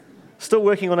Still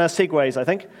working on our segues, I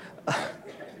think.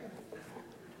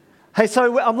 Hey,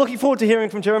 so I'm looking forward to hearing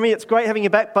from Jeremy. It's great having you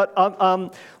back, but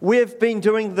we've been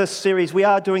doing this series. We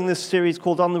are doing this series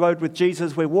called On the Road with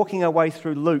Jesus. We're walking our way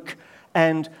through Luke,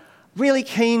 and really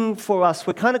keen for us.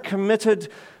 We're kind of committed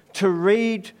to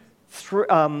read through,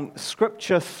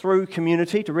 Scripture through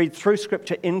community, to read through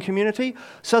Scripture in community,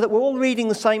 so that we're all reading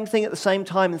the same thing at the same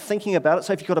time and thinking about it.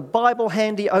 So if you've got a Bible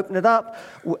handy, open it up.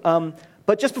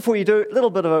 But just before you do, a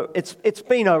little bit of it's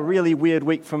been a really weird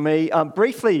week for me.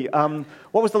 Briefly,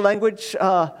 what was the language?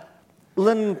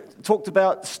 Lynn talked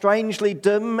about strangely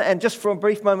dim, and just for a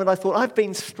brief moment I thought, I've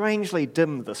been strangely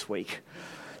dim this week.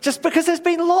 Just because there's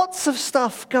been lots of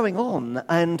stuff going on,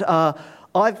 and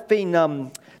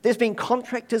there's been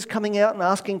contractors coming out and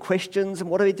asking questions, and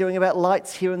what are we doing about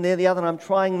lights here and there, the other, and I'm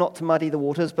trying not to muddy the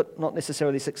waters, but not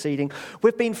necessarily succeeding.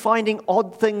 We've been finding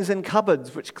odd things in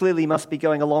cupboards, which clearly must be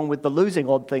going along with the losing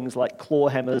odd things like claw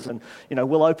hammers, and,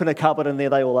 we'll open a cupboard and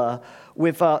there they all are.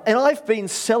 And I've been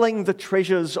selling the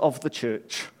treasures of the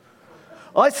church.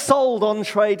 I sold on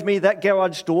Trade Me that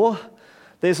garage door.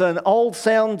 There's an old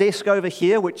sound desk over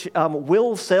here which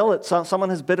will sell.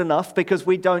 Someone has bid enough because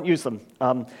we don't use them.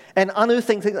 And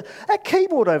unearthing things. That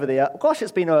keyboard over there, gosh,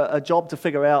 it's been a job to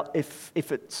figure out if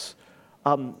it's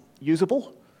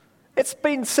usable. It's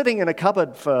been sitting in a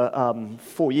cupboard for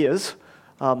 4 years,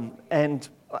 and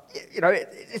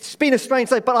it's been a strange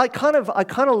thing. But I kind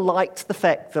of liked the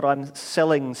fact that I'm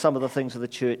selling some of the things of the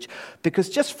church, because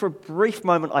just for a brief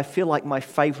moment I feel like my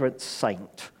favourite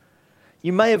saint.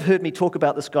 You may have heard me talk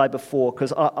about this guy before,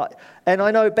 because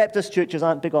I know Baptist churches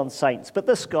aren't big on saints, but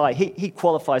this guy, he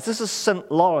qualifies. This is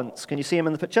St. Lawrence. Can you see him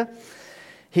in the picture?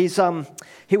 He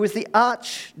was the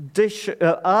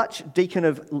archdeacon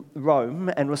of Rome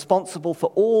and responsible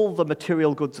for all the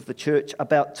material goods of the church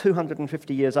about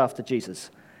 250 years after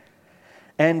Jesus.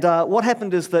 And what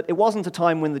happened is that it wasn't a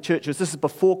time when this is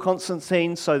before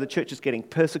Constantine, so the church is getting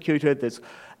persecuted.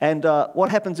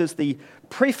 What happens is the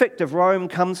prefect of Rome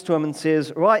comes to him and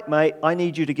says, right, mate, I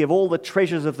need you to give all the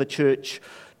treasures of the church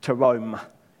to Rome.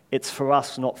 It's for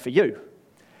us, not for you.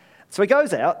 So he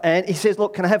goes out and he says,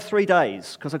 look, can I have 3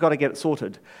 days? Because I've got to get it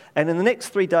sorted. And in the next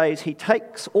 3 days, he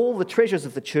takes all the treasures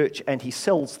of the church and he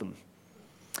sells them.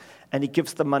 And he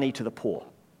gives the money to the poor.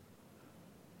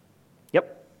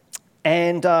 Yep.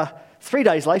 And 3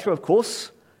 days later, of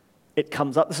course, it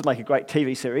comes up. This would make a great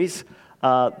TV series.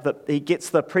 That he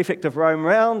gets the prefect of Rome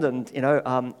round, and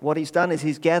what he's done is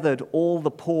he's gathered all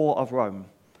the poor of Rome,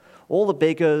 all the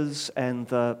beggars and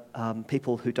the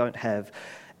people who don't have,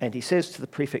 and he says to the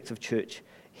prefect of church,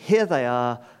 "Here they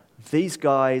are. These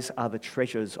guys are the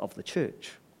treasures of the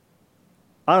church."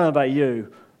 I don't know about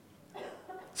you.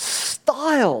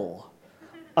 Style.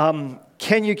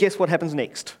 Can you guess what happens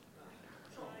next?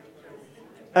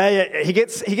 He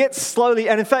gets slowly,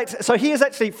 and in fact, so he is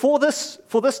actually, for this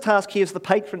task, he is the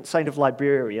patron saint of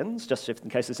librarians, just in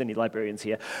case there's any librarians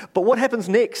here. But what happens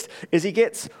next is he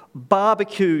gets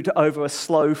barbecued over a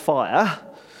slow fire.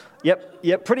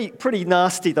 Yep, pretty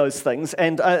nasty, those things.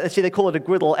 And actually, they call it a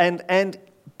griddle.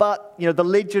 But the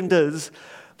legend is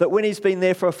that when he's been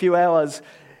there for a few hours,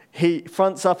 he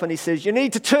fronts up and he says, "You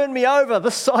need to turn me over.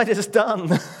 This side is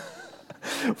done."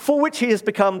 For which he has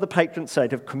become the patron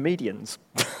saint of comedians.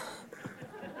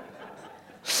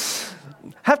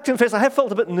 Have to confess, I have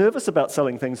felt a bit nervous about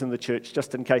selling things in the church,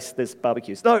 just in case there's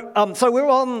barbecues. No, so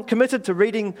we're committed to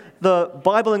reading the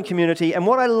Bible in community, and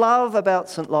what I love about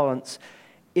St. Lawrence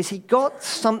is he got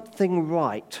something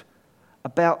right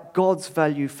about God's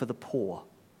value for the poor,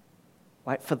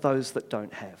 right, for those that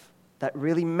don't have. That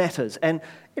really matters. And,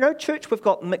 church, we've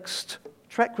got mixed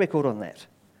track record on that.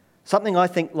 Something I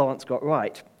think Lawrence got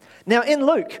right. Now, in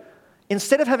Luke,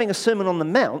 instead of having a Sermon on the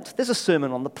Mount, there's a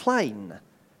Sermon on the Plain.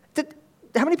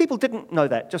 How many people didn't know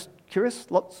that? Just curious?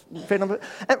 Lots? Fair number?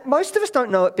 And most of us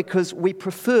don't know it because we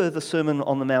prefer the Sermon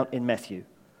on the Mount in Matthew.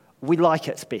 We like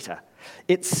it better.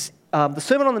 The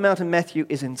Sermon on the Mount in Matthew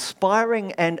is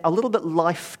inspiring and a little bit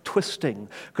life-twisting,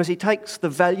 because he takes the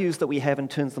values that we have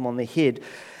and turns them on their head.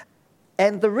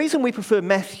 And the reason we prefer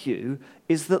Matthew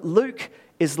is that Luke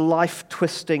is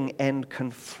life-twisting and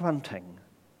confronting.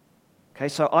 Okay,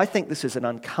 so I think this is an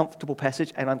uncomfortable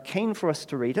passage, and I'm keen for us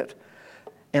to read it.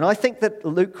 And I think that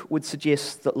Luke would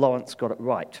suggest that Lawrence got it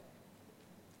right.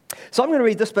 So I'm going to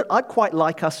read this, but I'd quite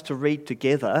like us to read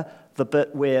together the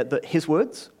bit where his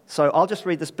words. So I'll just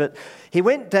read this bit. He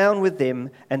went down with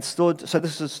them and stood. So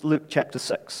this is Luke chapter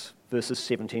 6, verses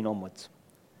 17 onwards.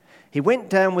 He went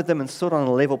down with them and stood on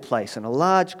a level place, and a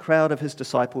large crowd of his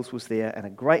disciples was there, and a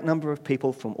great number of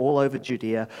people from all over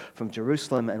Judea, from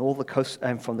Jerusalem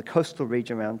and from the coastal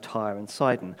region around Tyre and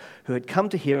Sidon, who had come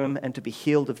to hear him and to be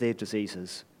healed of their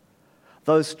diseases.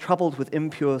 Those troubled with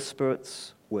impure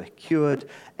spirits were cured,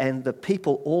 and the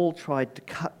people all tried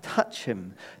to touch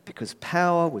him, because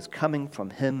power was coming from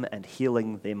him and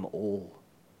healing them all.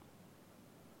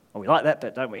 And we like that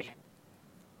bit, don't we?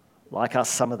 Like us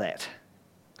some of that.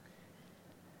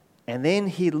 And then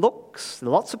he looks,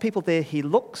 lots of people there, he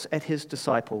looks at his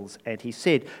disciples and he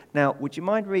said, now, would you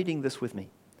mind reading this with me?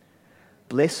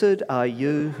 Blessed are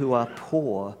you who are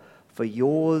poor, for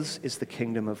yours is the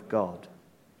kingdom of God.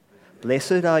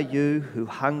 Blessed are you who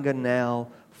hunger now,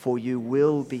 for you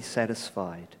will be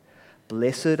satisfied.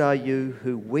 Blessed are you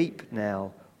who weep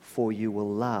now, for you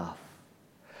will laugh.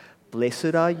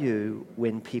 Blessed are you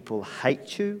when people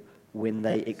hate you, when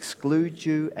they exclude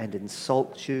you and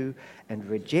insult you and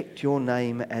reject your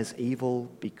name as evil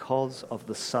because of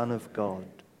the Son of God.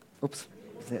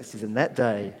 This is in that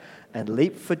day, and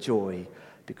leap for joy,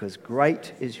 because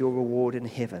great is your reward in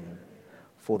heaven,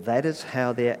 for that is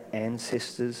how their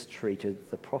ancestors treated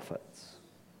the prophets.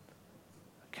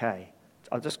 Okay,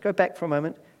 I'll just go back for a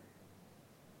moment.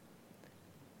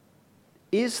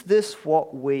 Is this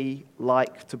what we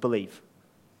like to believe?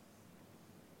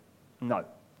 No.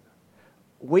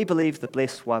 We believe the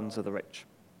blessed ones are the rich,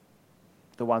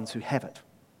 the ones who have it.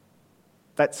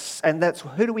 That's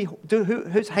who do we do?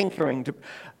 Who's hankering to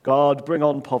God, bring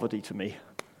on poverty to me?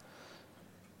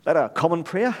 Is that a common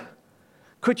prayer?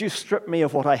 Could you strip me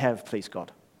of what I have, please,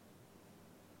 God?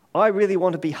 I really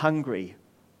want to be hungry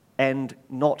and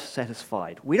not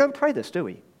satisfied. We don't pray this, do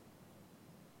we?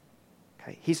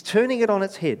 Okay, he's turning it on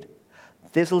its head.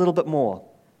 There's a little bit more.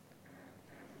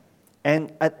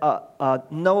 And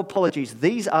no apologies,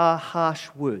 these are harsh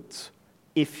words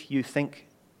if you think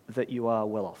that you are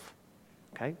well off.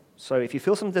 Okay? So if you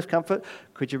feel some discomfort,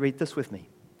 could you read this with me?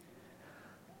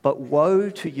 But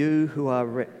woe to you who are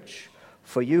rich,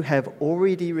 for you have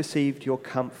already received your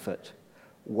comfort.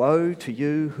 Woe to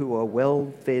you who are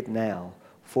well fed now,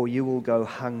 for you will go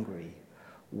hungry.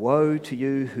 Woe to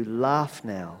you who laugh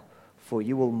now, for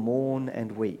you will mourn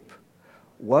and weep.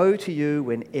 Woe to you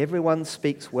when everyone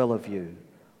speaks well of you,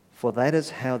 for that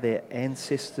is how their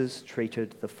ancestors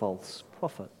treated the false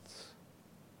prophets.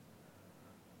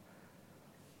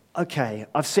 Okay,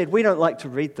 I've said we don't like to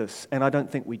read this, and I don't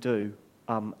think we do.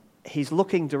 He's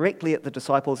looking directly at the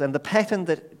disciples, and the pattern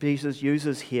that Jesus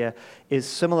uses here is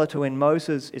similar to when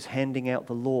Moses is handing out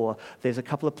the law. There's a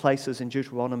couple of places in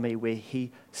Deuteronomy where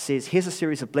he says, here's a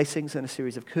series of blessings and a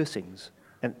series of cursings.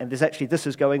 And there's actually, this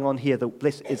is going on here. The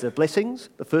blessings,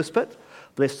 the first bit,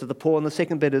 blessed are the poor, and the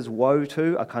second bit is woe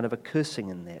to, a kind of a cursing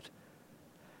in that.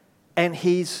 And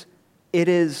it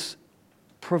is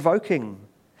provoking.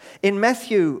 In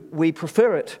Matthew, we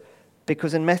prefer it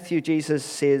because in Matthew, Jesus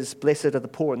says, blessed are the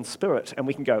poor in spirit. And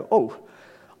we can go, oh,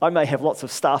 I may have lots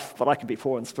of stuff, but I can be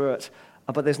poor in spirit.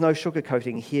 But there's no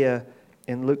sugarcoating here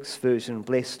in Luke's version.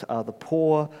 Blessed are the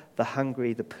poor, the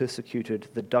hungry, the persecuted,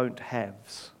 the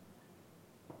don't-haves.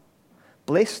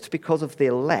 Blessed because of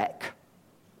their lack.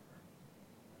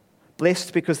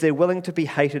 Blessed because they're willing to be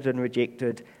hated and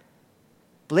rejected.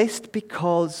 Blessed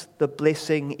because the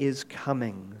blessing is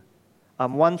coming.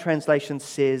 One translation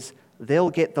says, they'll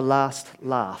get the last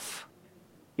laugh.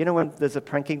 You know when there's a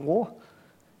pranking war?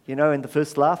 You know, in the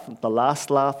first laugh, the last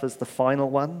laugh is the final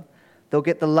one. They'll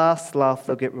get the last laugh,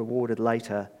 they'll get rewarded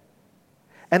later.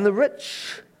 And the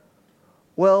rich,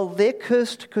 well, they're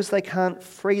cursed because they can't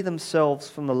free themselves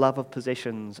from the love of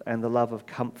possessions and the love of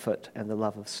comfort and the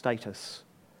love of status.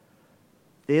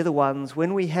 They're the ones,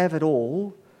 when we have it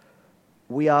all,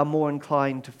 we are more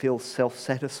inclined to feel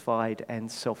self-satisfied and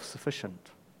self-sufficient.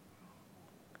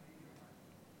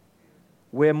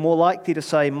 We're more likely to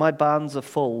say, my barns are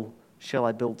full, shall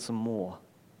I build some more?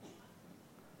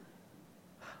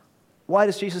 Why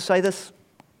does Jesus say this?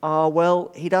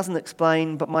 Well, he doesn't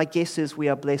explain, but my guess is we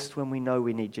are blessed when we know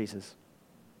we need Jesus.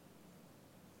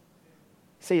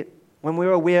 See, when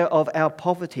we're aware of our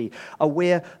poverty,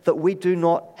 aware that we do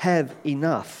not have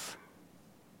enough.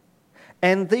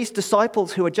 And these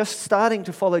disciples who are just starting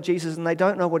to follow Jesus and they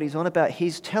don't know what he's on about,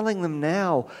 he's telling them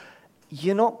now,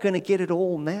 you're not going to get it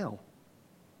all now.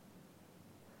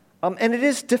 And it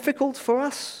is difficult for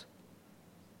us,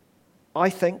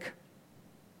 I think,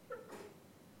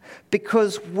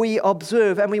 because we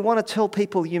observe and we want to tell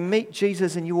people you meet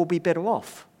Jesus and you will be better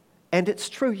off. And it's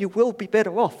true, you will be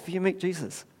better off if you meet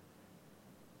Jesus.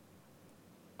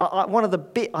 I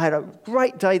had a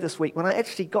great day this week when I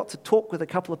actually got to talk with a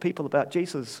couple of people about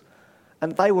Jesus.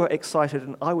 And they were excited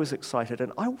and I was excited.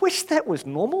 And I wish that was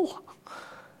normal.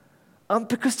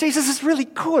 Because Jesus is really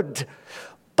good.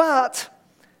 But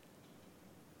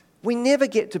we never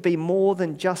get to be more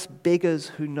than just beggars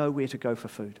who know where to go for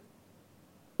food.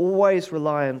 Always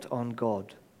reliant on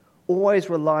God. Always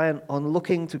reliant on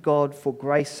looking to God for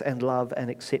grace and love and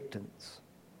acceptance.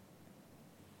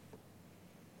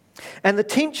 And the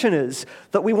tension is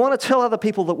that we want to tell other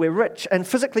people that we're rich, and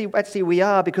physically, actually, we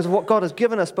are because of what God has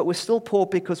given us, but we're still poor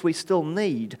because we still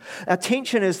need. Our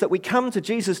tension is that we come to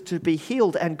Jesus to be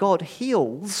healed, and God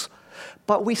heals,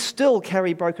 but we still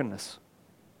carry brokenness.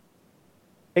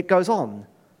 It goes on.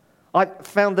 I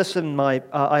found this in I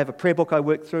have a prayer book I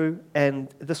work through, and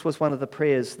this was one of the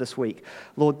prayers this week.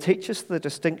 Lord, teach us the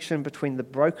distinction between the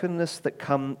brokenness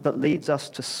that leads us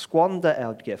to squander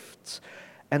our gifts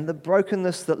and the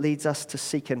brokenness that leads us to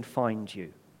seek and find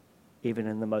you, even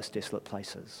in the most desolate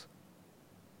places.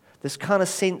 This kind of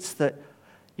sense that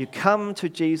you come to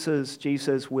Jesus,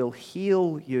 Jesus will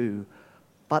heal you,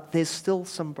 but there's still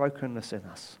some brokenness in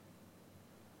us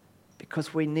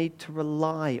because we need to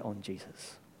rely on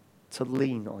Jesus, to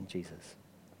lean on Jesus.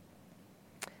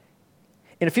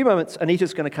 In a few moments,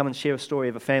 Anita's going to come and share a story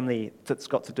of a family that's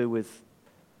got to do with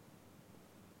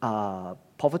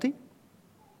poverty.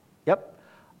 Yep.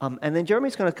 And then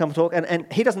Jeremy's going to come talk,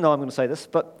 and he doesn't know I'm going to say this,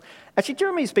 but actually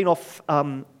Jeremy's been off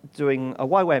doing a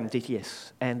YWAM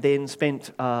DTS, and then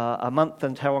spent a month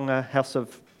in Tauranga House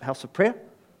of Prayer.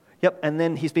 Yep, and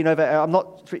then he's been over, I'm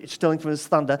not stealing from his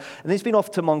thunder, and then he's been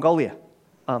off to Mongolia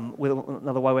with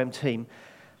another YWAM team.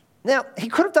 Now, he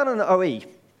could have done an OE,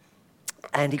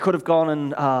 and he could have gone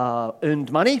and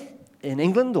earned money in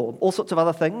England or all sorts of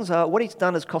other things. What he's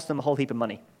done has cost him a whole heap of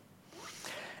money.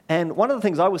 And one of the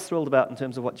things I was thrilled about in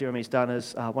terms of what Jeremy's done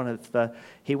is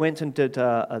he went and did,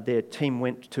 their team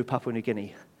went to Papua New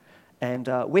Guinea. And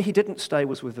where he didn't stay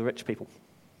was with the rich people.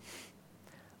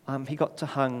 He got to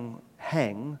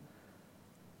hang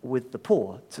with the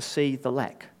poor to see the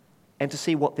lack and to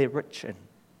see what they're rich in.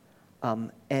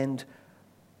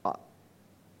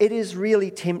 It is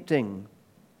really tempting.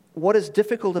 What is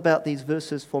difficult about these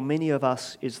verses for many of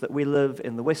us is that we live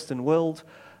in the Western world.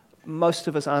 Most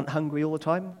of us aren't hungry all the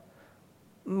time.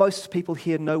 Most people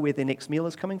here know where their next meal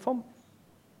is coming from.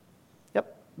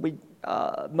 Yep,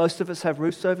 most of us have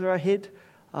roofs over our head.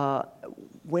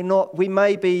 We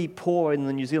may be poor in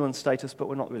the New Zealand status, but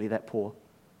we're not really that poor.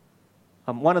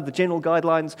 One of the general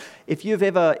guidelines: if you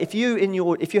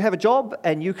have a job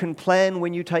and you can plan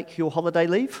when you take your holiday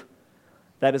leave,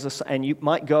 and you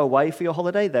might go away for your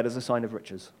holiday, that is a sign of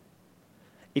riches.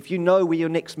 If you know where your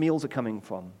next meals are coming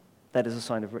from, that is a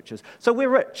sign of riches. So we're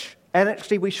rich, and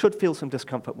actually we should feel some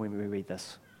discomfort when we read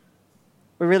this.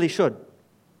 We really should.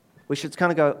 We should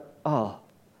kind of go, oh.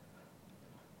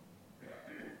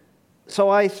 So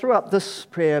I threw up this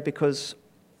prayer because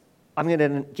I'm going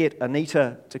to get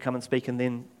Anita to come and speak and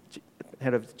then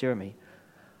head over to Jeremy.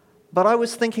 But I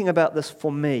was thinking about this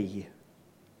for me.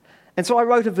 And so I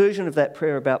wrote a version of that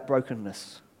prayer about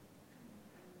brokenness.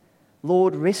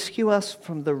 Lord, rescue us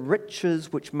from the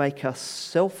riches which make us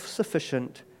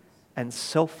self-sufficient and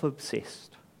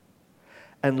self-obsessed,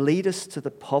 and lead us to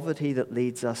the poverty that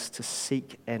leads us to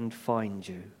seek and find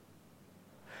you.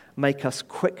 Make us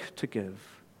quick to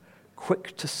give,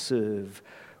 quick to serve,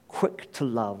 quick to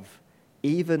love,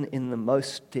 even in the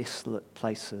most desolate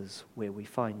places where we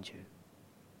find you.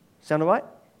 Sound all right?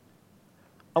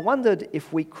 I wondered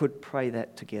if we could pray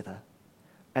that together.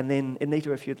 And then,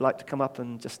 Anita, if you'd like to come up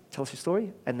and just tell us your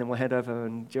story, and then we'll hand over,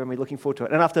 and Jeremy, looking forward to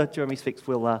it. And after Jeremy speaks,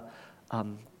 we'll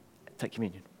take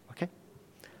communion, okay?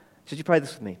 Should you pray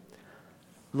this with me?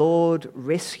 Lord,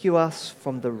 rescue us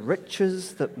from the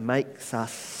riches that makes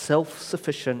us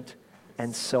self-sufficient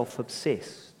and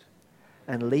self-obsessed,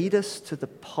 and lead us to the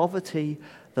poverty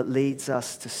that leads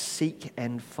us to seek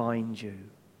and find you.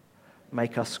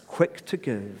 Make us quick to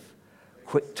give,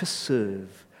 quick to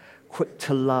serve, quick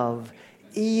to love,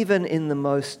 even in the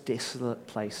most desolate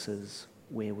places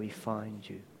where we find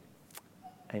you.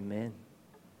 Amen.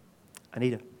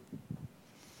 Anita.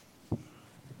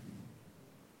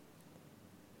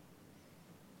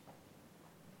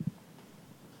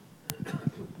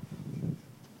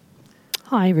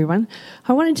 Hi, everyone.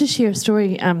 I wanted to share a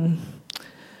story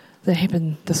that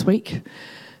happened this week.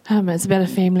 It's about a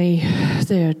family.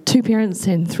 There are 2 parents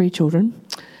and 3 children.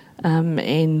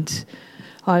 And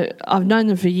I've known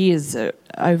them for years,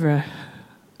 over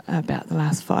about the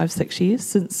last 5-6 years,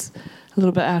 since a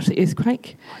little bit after the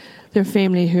earthquake. They're a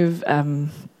family who've,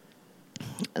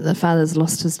 the father's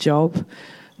lost his job.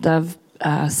 They've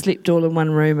slept all in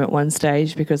one room at one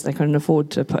stage because they couldn't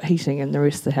afford to put heating in the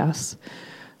rest of the house.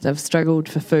 they've struggled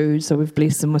for food, so we've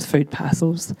blessed them with food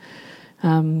parcels.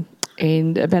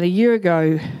 And about a year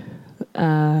ago,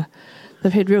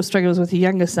 they've had real struggles with the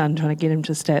younger son trying to get him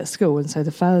to stay at school, and so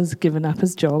the father's given up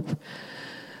his job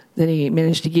that he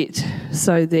managed to get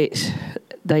so that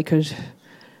they could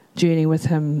journey with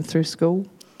him through school.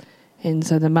 And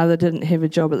so the mother didn't have a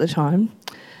job at the time,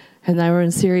 and they were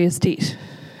in serious debt,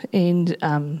 and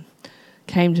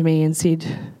came to me and said,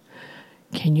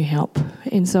 "Can you help?"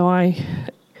 And so I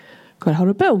got hold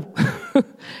of Bill.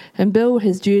 And Bill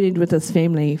has journeyed with his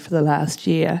family for the last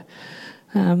year.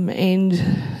 And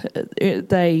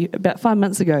they, about 5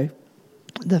 months ago,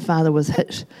 the father was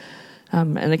hit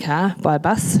in a car by a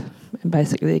bus, and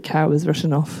basically the car was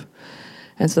written off.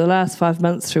 And so the last 5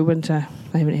 months through winter,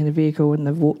 they haven't had a vehicle, and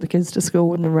they've walked the kids to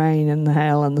school in the rain and the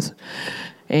hail, and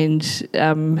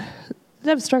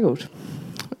they've struggled.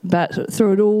 But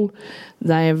through it all,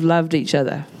 they have loved each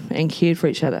other and cared for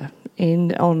each other.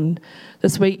 And on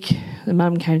this week, the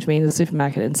mum came to me in the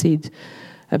supermarket and said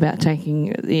about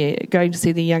going to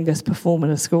see the youngest perform in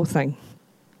a school thing.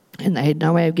 And they had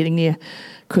no way of getting there.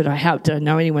 Could I help? Did I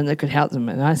know anyone that could help them?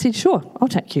 And I said, sure, I'll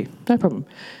take you, no problem.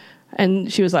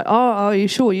 And she was like, oh, you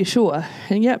sure?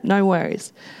 And yep, no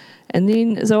worries. And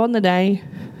then, so on the day,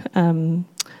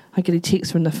 I get a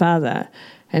text from the father,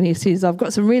 and he says, I've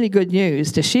got some really good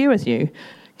news to share with you.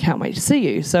 Can't wait to see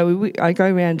you. So I go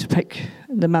around to pick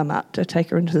the mum up to take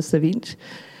her into this event.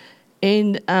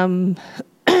 And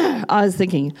I was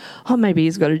thinking, maybe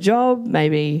he's got a job,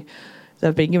 maybe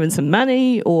they've been given some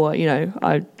money, or,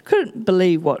 I couldn't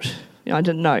believe I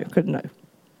couldn't know.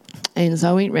 And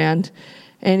so I went round,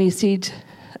 and he said,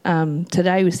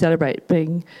 today we celebrate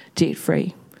being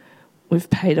debt-free. We've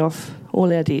paid off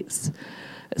all our debts.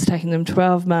 It's taken them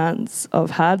 12 months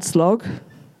of hard slog,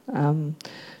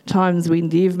 times when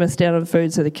they've missed out on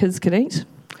food so the kids can eat.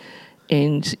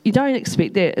 And you don't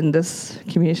expect that in this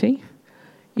community.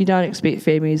 You don't expect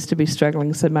families to be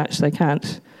struggling so much they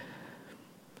can't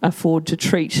afford to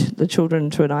treat the children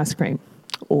to an ice cream,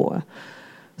 or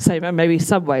say maybe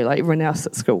Subway like everyone else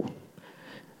at school,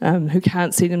 who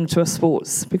can't send them to a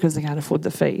sports because they can't afford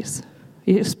the fees.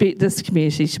 You expect this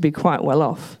community to be quite well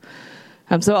off.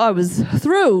 So I was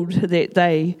thrilled that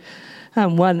they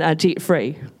won a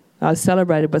debt-free. I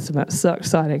celebrated with them. It was so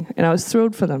exciting, and I was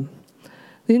thrilled for them.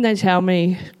 Then they tell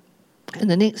me in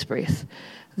the next breath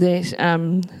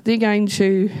that they're going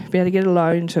to be able to get a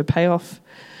loan to pay off,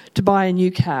 to buy a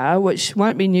new car, which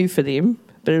won't be new for them,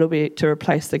 but it'll be to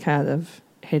replace the car they've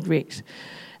had wrecked.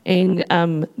 And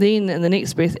then in the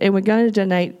next breath, and we're going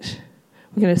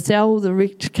to sell the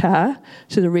wrecked car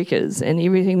to the wreckers, and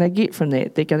everything they get from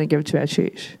that, they're going to give to our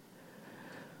church.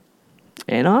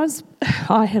 And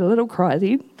I had a little cry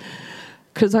then,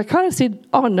 because I kind of said,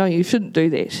 oh no, you shouldn't do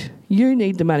that. You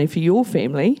need the money for your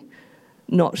family,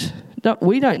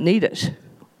 we don't need it.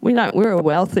 We're a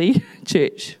wealthy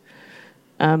church.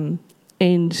 But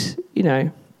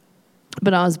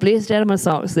I was blessed out of my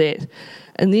socks that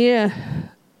in their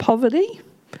poverty,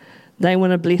 they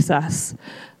want to bless us.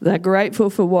 They're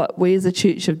grateful for what we as a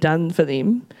church have done for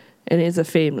them and as a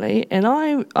family. And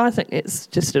I think it's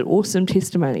just an awesome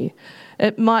testimony.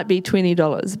 It might be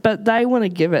 $20, but they want to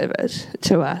give it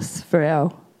to us for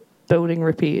our building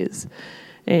repairs.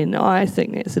 And I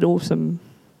think that's an awesome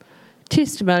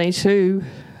testimony to,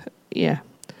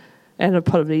 out of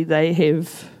poverty they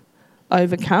have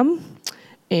overcome,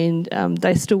 and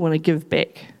they still want to give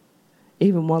back,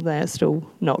 even while they are still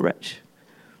not rich.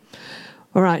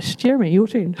 All right, Jeremy, your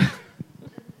turn.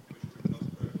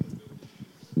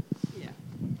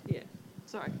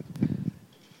 Sorry.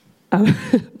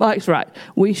 Mike's right.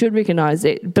 We should recognise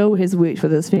that Bill has worked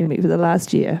with his family for the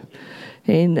last year,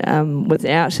 and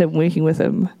without him working with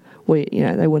him,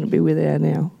 they wouldn't be where they are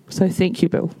now. So thank you,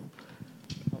 Bill.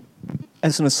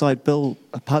 As an aside, Bill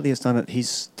partly has done it.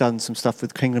 He's done some stuff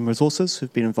with Kingdom Resources,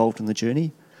 who've been involved in the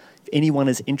journey. If anyone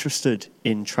is interested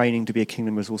in training to be a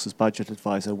Kingdom Resources budget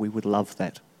advisor, we would love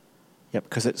that.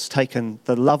 Because it's taken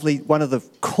one of the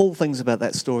cool things about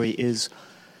that story is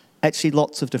actually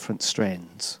lots of different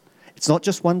strands. It's not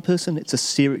just one person,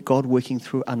 it's God working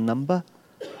through a number.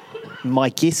 My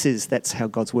guess is that's how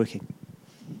God's working.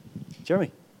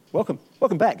 Jeremy, welcome.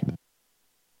 Welcome back.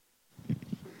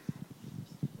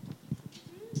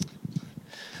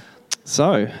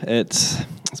 So, it's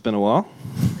been a while.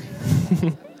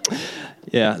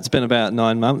 Yeah, it's been about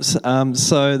 9 months.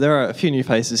 So there are a few new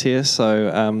faces here.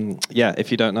 So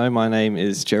if you don't know, my name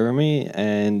is Jeremy,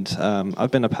 and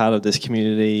I've been a part of this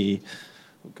community,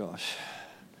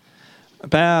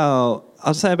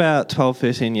 I'd say about 12,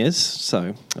 13 years,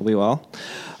 so a wee while.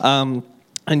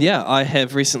 And yeah, I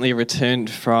have recently returned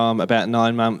from about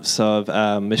 9 months of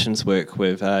missions work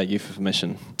with Youth of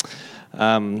Mission.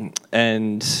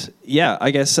 And yeah,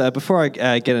 I guess before I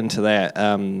get into that,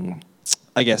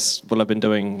 I guess what I've been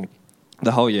doing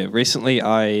the whole year. Recently,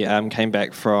 I came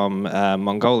back from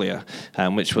Mongolia,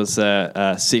 which was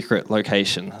a secret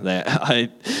location that I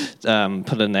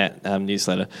put in that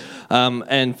newsletter.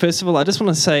 And first of all, I just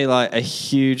want to say like a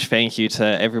huge thank you to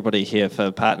everybody here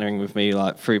for partnering with me,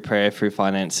 like through prayer, through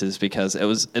finances, because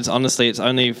it's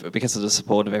only because of the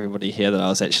support of everybody here that I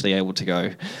was actually able to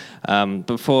go.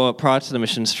 Prior to the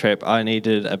missions trip, I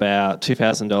needed about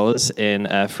 $2,000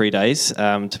 in 3 days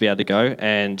to be able to go,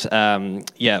 and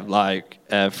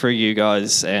through you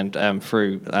guys and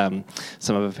through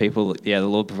some other people, the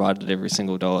Lord provided every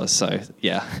single dollar. So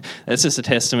yeah, it's just a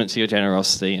testament to your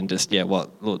generosity and just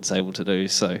what Lord's able to do.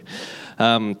 So.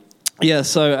 What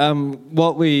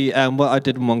I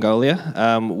did in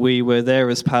Mongolia, we were there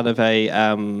as part of a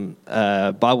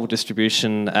Bible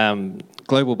distribution,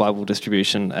 global Bible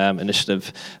distribution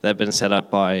initiative that had been set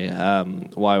up by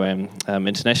YWAM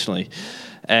internationally.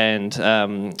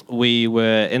 And we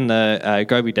were in the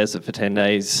Gobi Desert for 10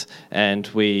 days, and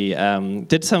we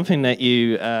did something that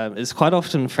is quite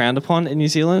often frowned upon in New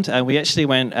Zealand. And we actually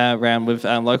went around with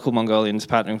local Mongolians,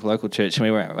 partnering with local church, and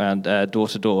we went around door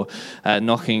to door,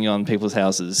 knocking on people's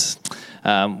houses.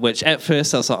 Which at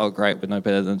first I was like, oh great, we're no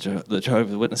better than the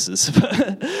Jehovah's Witnesses.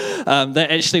 That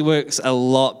actually works a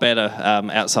lot better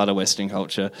outside of Western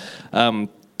culture.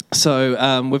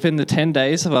 So within the 10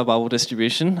 days of our Bible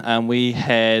distribution, we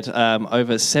had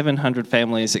over 700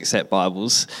 families accept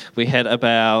Bibles. We had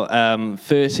about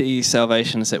 30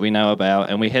 salvations that we know about,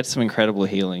 and we had some incredible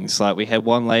healings. Like we had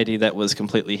one lady that was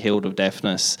completely healed of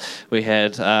deafness. We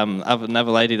had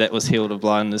another lady that was healed of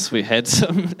blindness. We had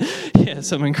some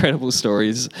incredible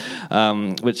stories,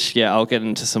 which I'll get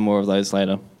into some more of those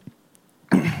later.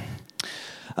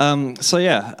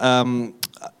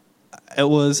 It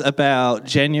was about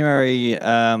January.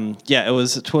 It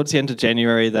was towards the end of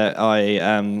January that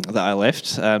I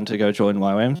left to go join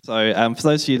YWAM. So, for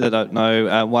those of you that don't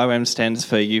know, YWAM stands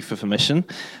for Youth of Mission,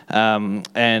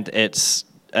 and it's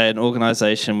an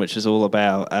organisation which is all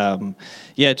about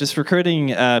just recruiting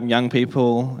young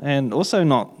people and also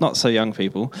not so young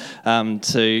people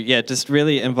to just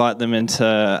really invite them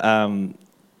into.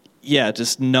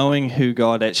 Just knowing who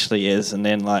God actually is, and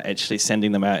then like actually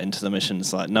sending them out into the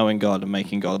missions. Like knowing God and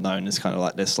making God known is kind of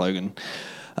like their slogan.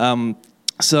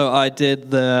 So I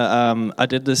did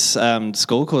this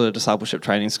school called a discipleship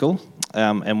training school,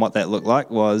 and what that looked like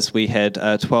was we had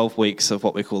 12 weeks of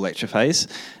what we call lecture phase,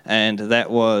 and that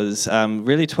was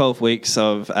really 12 weeks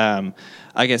of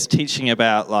teaching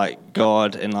about like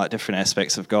God and like different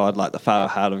aspects of God, like the Father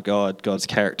heart of God, God's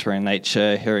character and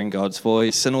nature, hearing God's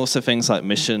voice, and also things like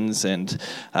missions and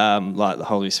like the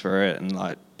Holy Spirit and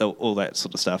like all that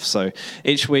sort of stuff. So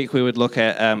each week we would look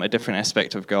at a different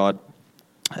aspect of God.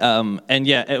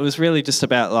 It was really just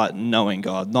about like knowing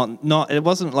God. It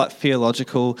wasn't like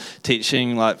theological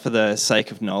teaching like for the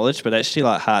sake of knowledge, but actually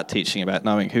like heart teaching about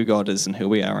knowing who God is and who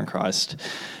we are in Christ.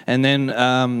 And then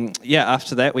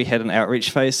after that we had an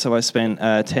outreach phase. So I spent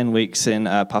 10 weeks in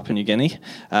Papua New Guinea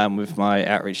with my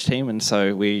outreach team, and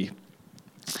so we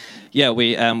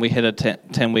had a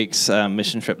 10 weeks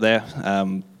mission trip there.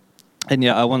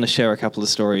 I want to share a couple of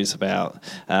stories about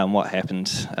what happened,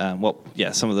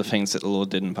 some of the things that the Lord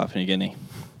did in Papua New Guinea.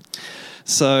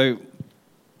 So,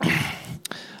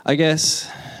 I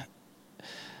guess,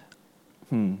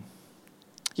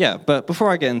 but before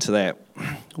I get into that,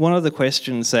 one of the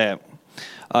questions that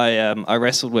I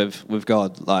wrestled with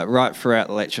God, like right throughout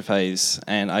the lecture phase,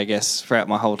 and I guess throughout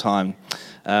my whole time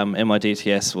in my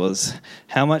DTS was,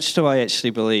 how much do I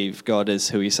actually believe God is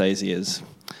who He says He is?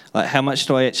 Like, how much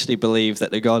do I actually believe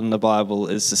that the God in the Bible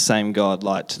is the same God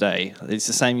like today? He's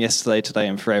the same yesterday, today,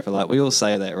 and forever. Like, we all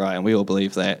say that, right? And we all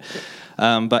believe that.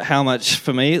 But how much,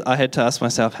 for me, I had to ask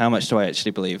myself, how much do I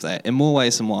actually believe that? In more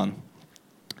ways than one.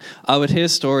 I would hear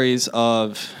stories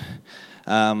of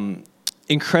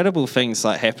incredible things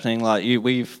like happening. Like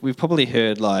we've probably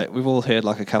heard, like we've all heard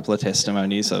like a couple of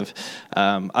testimonies of,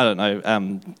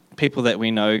 people that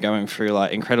we know going through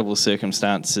like incredible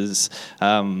circumstances.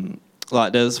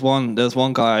 Like there's one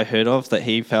guy I heard of that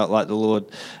he felt like the Lord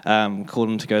called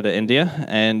him to go to India,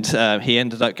 and he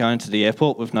ended up going to the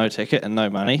airport with no ticket and no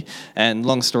money. And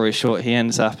long story short, he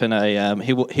ends up in a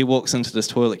he walks into this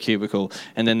toilet cubicle,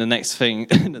 and then the next thing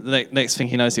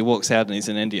he knows, he walks out and he's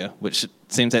in India, which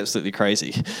seems absolutely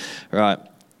crazy, right?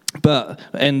 But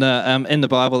in the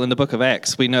Bible, in the book of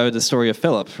Acts, we know the story of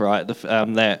Philip, right?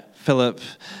 That Philip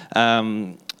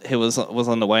he was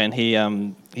on the way, and he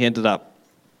ended up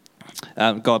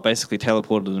God basically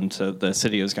teleported him to the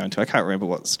city he was going to. I can't remember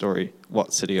what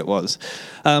city it was.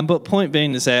 But point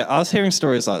being is that I was hearing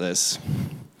stories like this,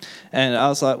 and I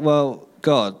was like, well,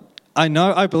 God,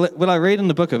 I believe, when I read in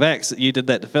the book of Acts that you did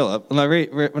that to Philip,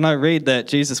 when I read that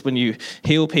Jesus, when you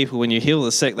heal people, when you heal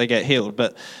the sick, they get healed,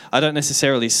 but I don't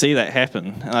necessarily see that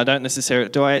happen,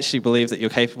 and do I actually believe that you're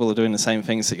capable of doing the same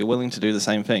things, that you're willing to do the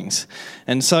same things?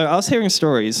 And so I was hearing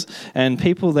stories, and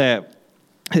people that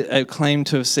claimed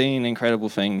to have seen incredible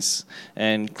things,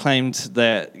 and claimed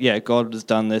that, yeah, God has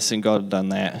done this and God has done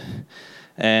that.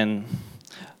 And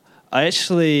I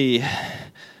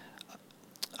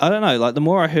don't know, like the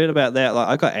more I heard about that, like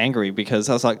I got angry because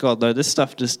I was like, God, no, this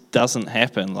stuff just doesn't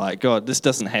happen. Like, God, this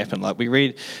doesn't happen. Like we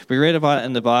read about it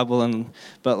in the Bible,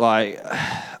 but like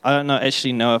I don't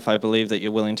actually know if I believe that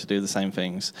you're willing to do the same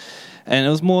things. And it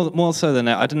was more so than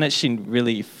that. I didn't actually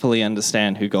really fully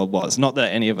understand who God was. Not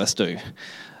that any of us do,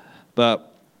 but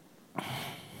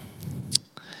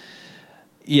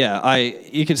yeah,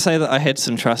 you could say that I had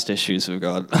some trust issues with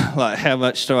God. Like, how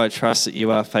much do I trust that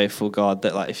you are faithful, God?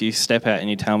 That like, if you step out and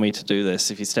you tell me to do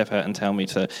this, if you step out and tell me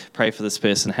to pray for this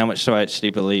person, how much do I actually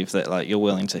believe that like you're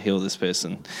willing to heal this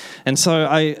person? And so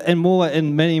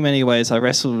in many ways, I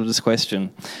wrestled with this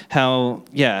question: how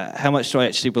much do I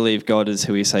actually believe God is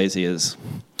who He says He is?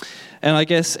 And I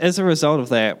guess as a result of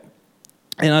that,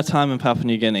 in our time in Papua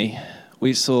New Guinea,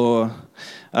 we saw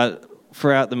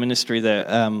throughout the ministry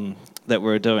that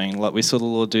we're doing, like we saw the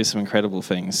Lord do some incredible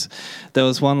things. There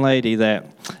was one lady that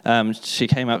she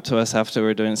came up to us after we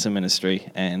were doing some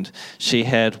ministry, and she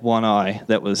had one eye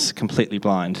that was completely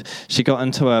blind. She got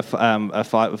into a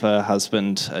fight with her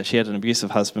husband. She had an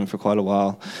abusive husband for quite a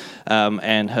while,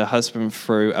 and her husband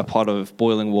threw a pot of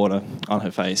boiling water on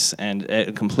her face, and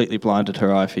it completely blinded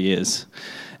her eye for years.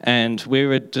 And we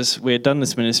had done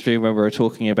this ministry where we were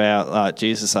talking about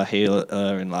Jesus our healer,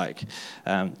 and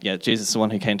Jesus is the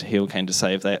one who came to heal, came to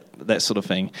save, that sort of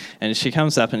thing. And she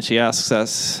comes up and she asks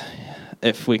us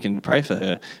if we can pray for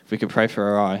her, if we could pray for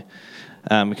her eye,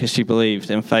 because she believed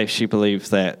in faith. She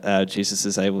believed that Jesus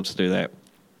is able to do that.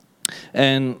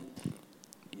 And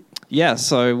yeah,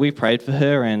 so we prayed for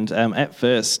her, and at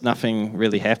first nothing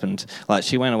really happened. Like,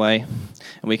 she went away,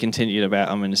 and we continued about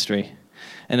our ministry.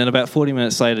 And then about 40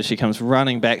 minutes later, she comes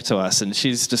running back to us, and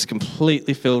she's just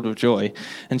completely filled with joy.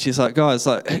 And she's like, guys,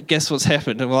 like, guess what's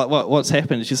happened? And we're like, what's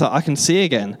happened? And she's like, I can see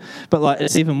again. But like,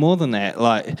 it's even more than that.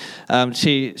 Like,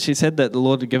 she said that the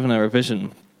Lord had given her a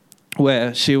vision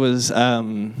where she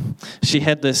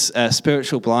had this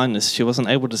spiritual blindness. She wasn't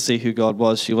able to see who God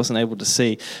was. She wasn't able to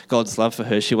see God's love for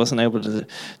her. She wasn't able to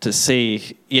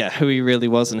see who He really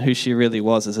was and who she really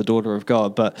was as a daughter of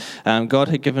God. But God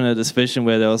had given her this vision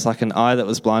where there was like an eye that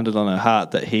was blinded on her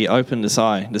heart, that He opened this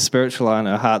eye, the spiritual eye in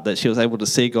her heart, that she was able to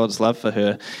see God's love for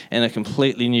her in a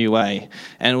completely new way,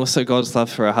 and also God's love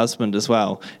for her husband as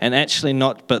well. And actually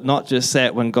not just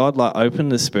that, when God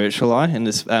opened the spiritual eye in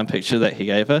this picture that He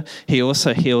gave her, He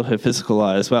also healed her physical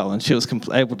eye as well, and she was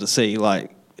able to see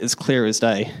as clear as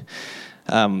day,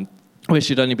 where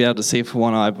she'd only be able to see for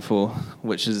one eye before,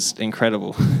 which is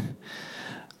incredible.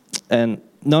 And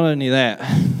not only that,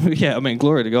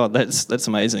 glory to God, that's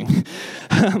amazing.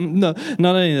 Not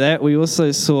only that, we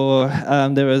also saw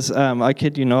there was, I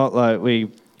kid you not,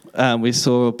 we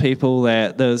saw people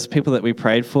that we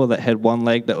prayed for that had one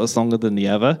leg that was longer than the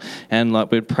other, and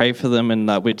we'd pray for them,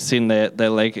 and we'd seen their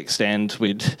leg extend.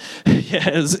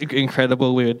 It was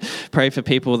incredible. We would pray for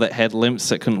people that had limps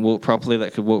that couldn't walk properly,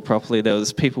 that could walk properly. There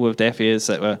was people with deaf ears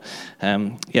that were,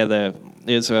 their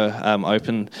ears were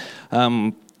open.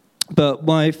 But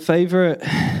my favorite,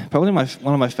 one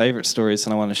of my favorite stories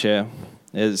that I want to share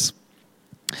is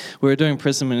we were doing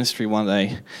prison ministry one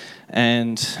day,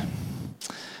 and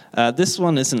this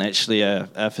one isn't actually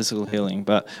a physical healing,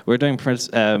 but we were doing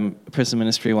prison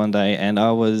ministry one day, and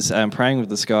I was praying with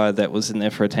this guy that was in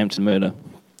there for attempted murder.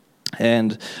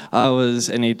 And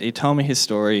he told me his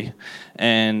story,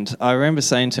 and I remember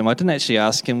saying to him, I didn't actually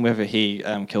ask him whether he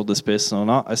killed this person or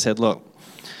not. I said, look,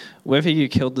 whether you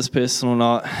killed this person or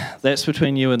not, that's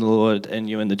between you and the Lord and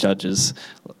you and the judges.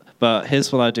 But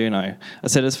here's what I do know. I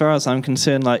said, as far as I'm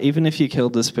concerned, even if you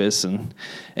killed this person,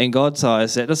 in God's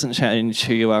eyes, that doesn't change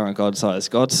who you are in God's eyes.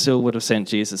 God still would have sent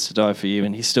Jesus to die for you,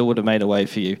 and He still would have made a way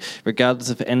for you, regardless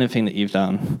of anything that you've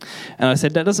done. And I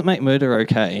said, that doesn't make murder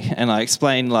okay. And I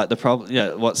explained the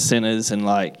problem, what sin is, and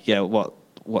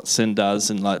what sin does,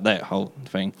 and that whole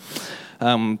thing.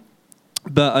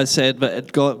 But I said,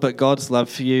 but God's love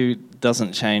for you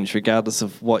doesn't change regardless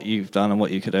of what you've done and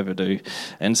what you could ever do.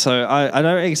 And so I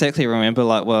don't exactly remember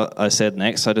like what I said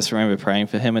next. I just remember praying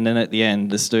for him, and then at the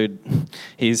end, this dude,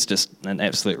 he's just an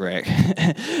absolute wreck.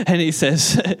 And he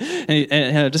says,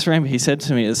 and I just remember he said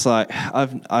to me, it's like,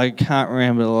 I can't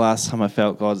remember the last time I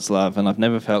felt God's love, and I've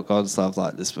never felt God's love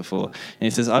like this before. And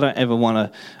he says, I don't ever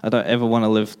want to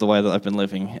live the way that I've been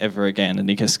living ever again. And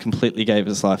he just completely gave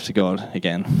his life to God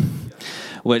again.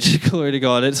 Which, glory to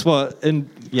God, it's what, and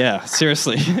yeah,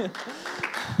 seriously.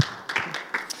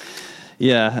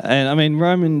 Yeah, and I mean, in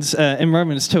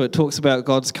Romans 2, it talks about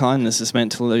God's kindness is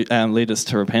meant to lead us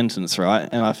to repentance, right?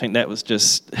 And I think that's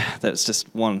just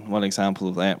one example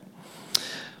of that.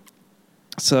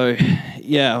 So,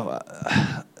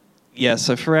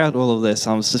 so throughout all of this,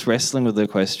 I was just wrestling with the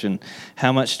question,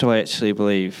 how much do I actually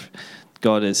believe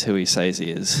God is who he says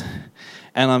he is?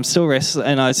 And I still wrestle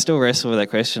with that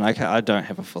question. I don't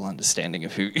have a full understanding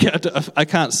of who. I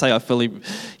can't say I fully,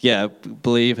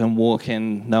 believe and walk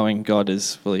in knowing God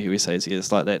is fully who he says he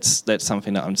is. Like that's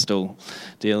something that I'm still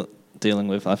dealing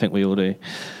with. I think we all do.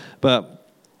 But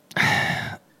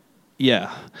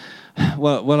yeah,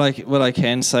 what I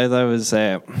can say though is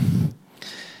that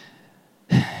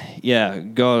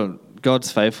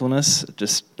God's faithfulness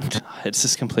it's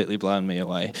just completely blown me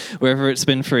away. Whether it's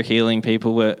been through healing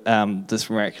people,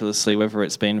 just miraculously, whether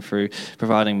it's been through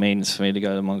providing means for me to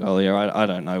go to Mongolia, I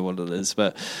don't know what it is.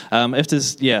 But if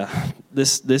this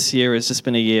year has just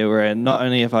been a year where not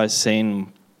only have I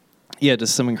seen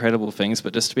just some incredible things,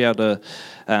 but just to be able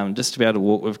to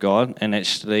walk with God and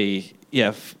actually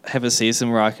have a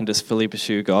season where I can just fully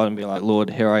pursue God and be like, Lord,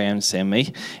 here I am, send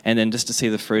me. And then just to see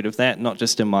the fruit of that, not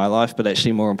just in my life, but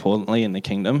actually more importantly in the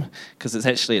kingdom. Because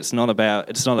it's not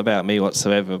about me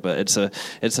whatsoever, but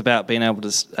it's about being able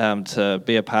to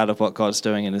be a part of what God's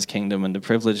doing in his kingdom, and the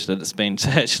privilege that it's been to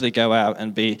actually go out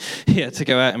and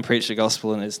preach the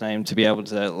gospel in his name, to be able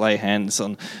to lay hands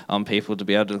on people, to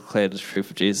be able to declare the truth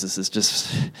of Jesus is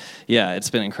just, it's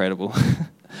been incredible.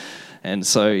 And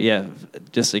so,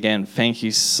 just again, thank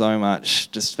you so much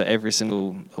just for every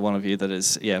single one of you that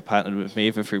has, partnered with me,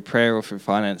 either through prayer or through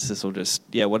finances or just,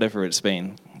 whatever it's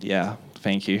been. Yeah,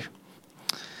 thank you.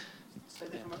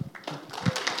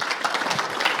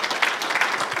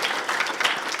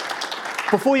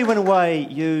 Before you went away,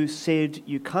 you said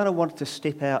you kind of wanted to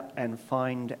step out and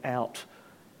find out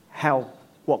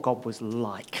what God was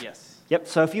like. Yes. Yep,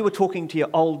 so if you were talking to your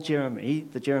old Jeremy,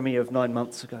 the Jeremy of 9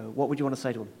 months ago, what would you want to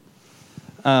say to him?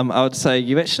 I would say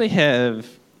you actually have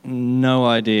no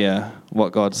idea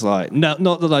what God's like. No,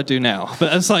 not that I do now,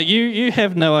 but it's like you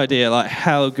have no idea like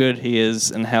how good he is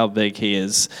and how big he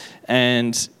is,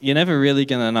 and you're never really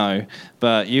going to know,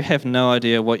 but you have no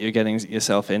idea what you're getting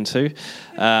yourself into,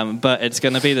 but it's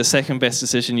going to be the second best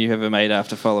decision you've ever made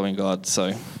after following God.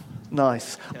 So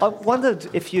nice. I wondered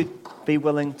if you'd be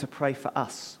willing to pray for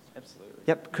us.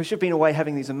 Yep, because you've been away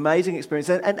having these amazing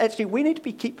experiences. And actually, we need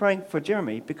to keep praying for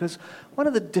Jeremy, because one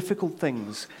of the difficult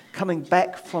things coming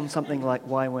back from something like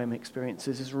YWAM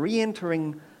experiences is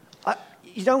re-entering,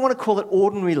 you don't want to call it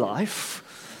ordinary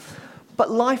life, but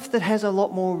life that has a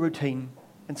lot more routine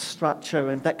and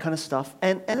structure and that kind of stuff.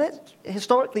 And that's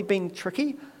historically been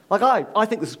tricky. Like, I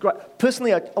think this is great.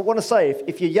 Personally, I want to say,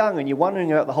 if you're young and you're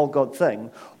wondering about the whole God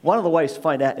thing, one of the ways to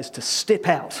find out is to step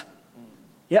out.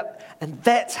 Yep. And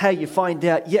that's how you find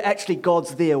out,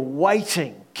 God's there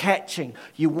waiting, catching.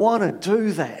 You want to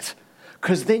do that,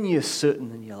 because then you're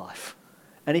certain in your life.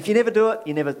 And if you never do it,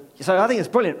 you never... So I think it's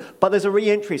brilliant, but there's a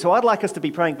re-entry. So I'd like us to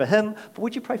be praying for him, but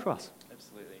would you pray for us?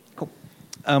 Absolutely. Cool.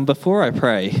 Before I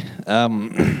pray,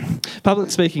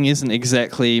 public speaking isn't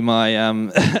exactly my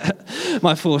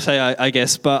my forte, I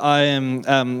guess, but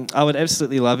I would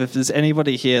absolutely love if there's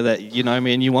anybody here that you know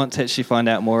me and you want to actually find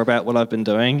out more about what I've been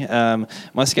doing.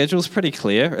 My schedule's pretty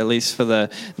clear, at least for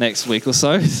the next week or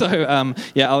so. So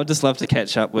I would just love to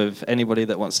catch up with anybody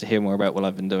that wants to hear more about what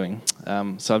I've been doing.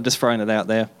 So I'm just throwing it out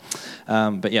there.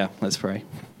 But let's pray.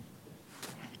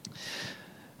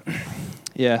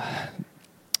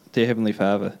 Dear Heavenly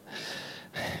Father,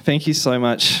 thank you so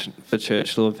much for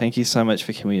church, Lord. Thank you so much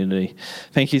for community.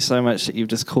 Thank you so much that you've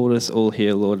just called us all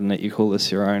here, Lord, and that you call us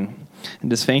your own.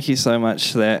 And just thank you so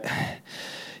much that,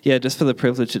 just for the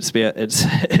privilege it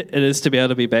is to be able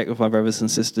to be back with my brothers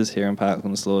and sisters here in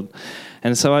Parklands, Lord.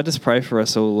 And so I just pray for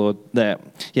us all, Lord, that,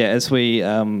 as we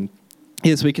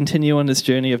continue on this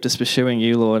journey of just pursuing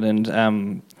you, Lord,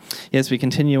 and as we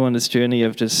continue on this journey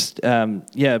of just,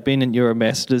 being in your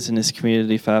ambassadors in this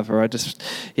community, Father, I just,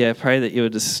 pray that you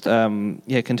would just,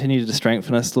 continue to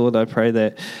strengthen us, Lord. I pray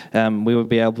that we would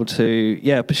be able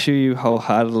to, pursue you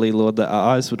wholeheartedly, Lord, that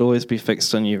our eyes would always be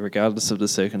fixed on you regardless of the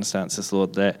circumstances,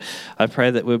 Lord. That I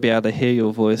pray that we'll be able to hear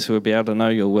your voice, we'll be able to know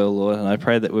your will, Lord, and I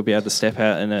pray that we'll be able to step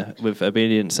out with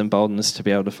obedience and boldness to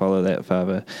be able to follow that,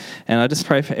 Father. And I just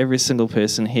pray for every single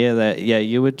person here that,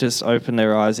 you would just open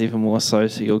their eyes even more so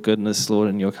to your goodness, Lord,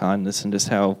 and your kindness, and just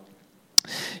how,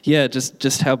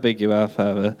 just how big you are,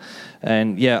 Father.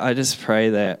 And I just pray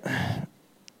that,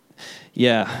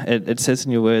 it says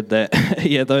in your word that,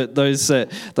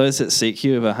 those that seek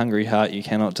you with a hungry heart you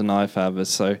cannot deny, Father.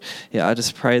 So, I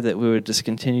just pray that we would just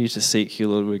continue to seek you,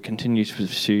 Lord. We would continue to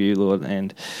pursue you, Lord.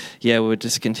 And, we would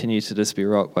just continue to just be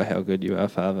rocked by how good you are,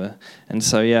 Father. And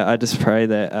so, I just pray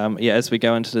that, as we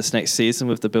go into this next season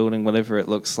with the building, whatever it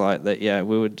looks like, that,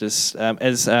 we would just,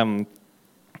 as Lynn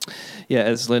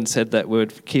said, that we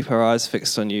would keep our eyes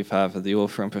fixed on you, Father, the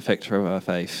author and perfecter of our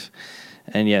faith.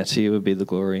 And to you would be the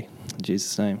glory. In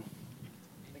Jesus' name.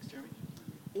 Thanks, Jeremy.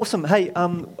 Awesome. Hey,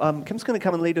 Kim's going to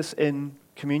come and lead us in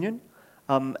communion.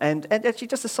 And actually,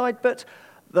 just a side bit,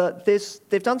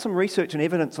 they've done some research and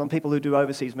evidence on people who do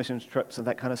overseas missions trips and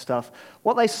that kind of stuff.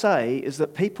 What they say is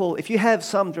that people, if you have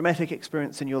some dramatic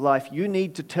experience in your life, you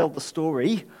need to tell the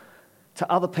story to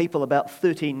other people about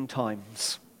 13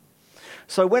 times.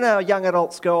 So when our young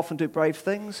adults go off and do brave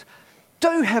things,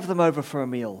 do have them over for a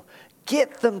meal.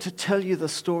 Get them to tell you the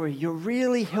story. You're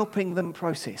really helping them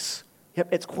process.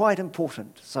 Yep, it's quite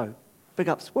important. So, big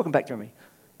ups. Welcome back, Jeremy.